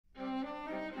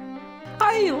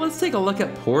Hey, let's take a look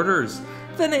at porters.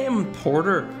 The name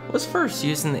porter was first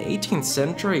used in the 18th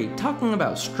century, talking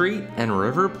about street and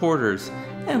river porters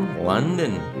in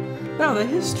London. Now, the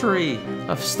history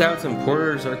of stouts and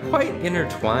porters are quite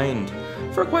intertwined.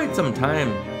 For quite some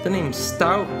time, the name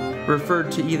stout referred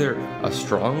to either a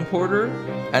strong porter,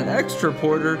 an extra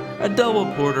porter, a double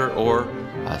porter, or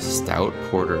a stout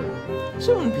porter.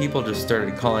 Soon people just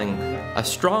started calling a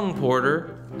strong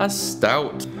porter a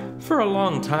stout. For a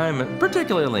long time,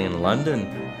 particularly in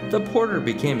London, the porter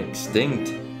became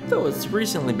extinct, though it's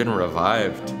recently been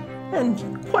revived.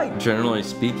 And quite generally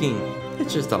speaking,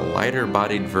 it's just a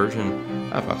lighter-bodied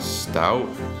version of a stout.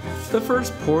 The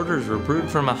first porters were brewed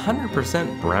from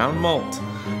 100% brown malt,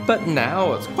 but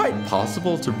now it's quite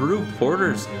possible to brew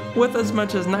porters with as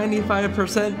much as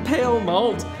 95% pale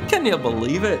malt. Can you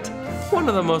believe it? One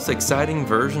of the most exciting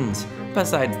versions,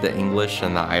 besides the English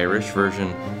and the Irish version,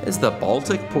 is the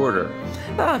Baltic Porter.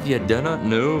 Now, if you do not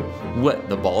know what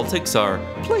the Baltics are,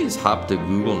 please hop to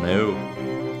Google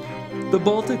now. The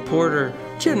Baltic Porter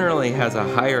generally has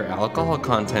a higher alcohol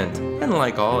content, and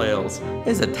like all ales,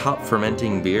 is a top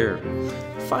fermenting beer.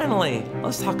 Finally,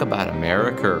 let's talk about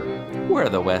America, where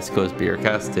the West Coast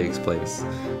Beercast takes place.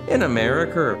 In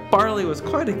America, barley was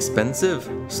quite expensive,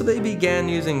 so they began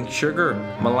using sugar,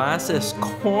 molasses,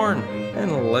 corn,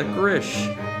 and licorice.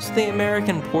 So the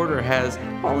American porter has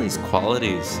all these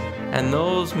qualities, and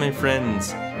those, my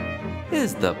friends,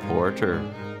 is the porter.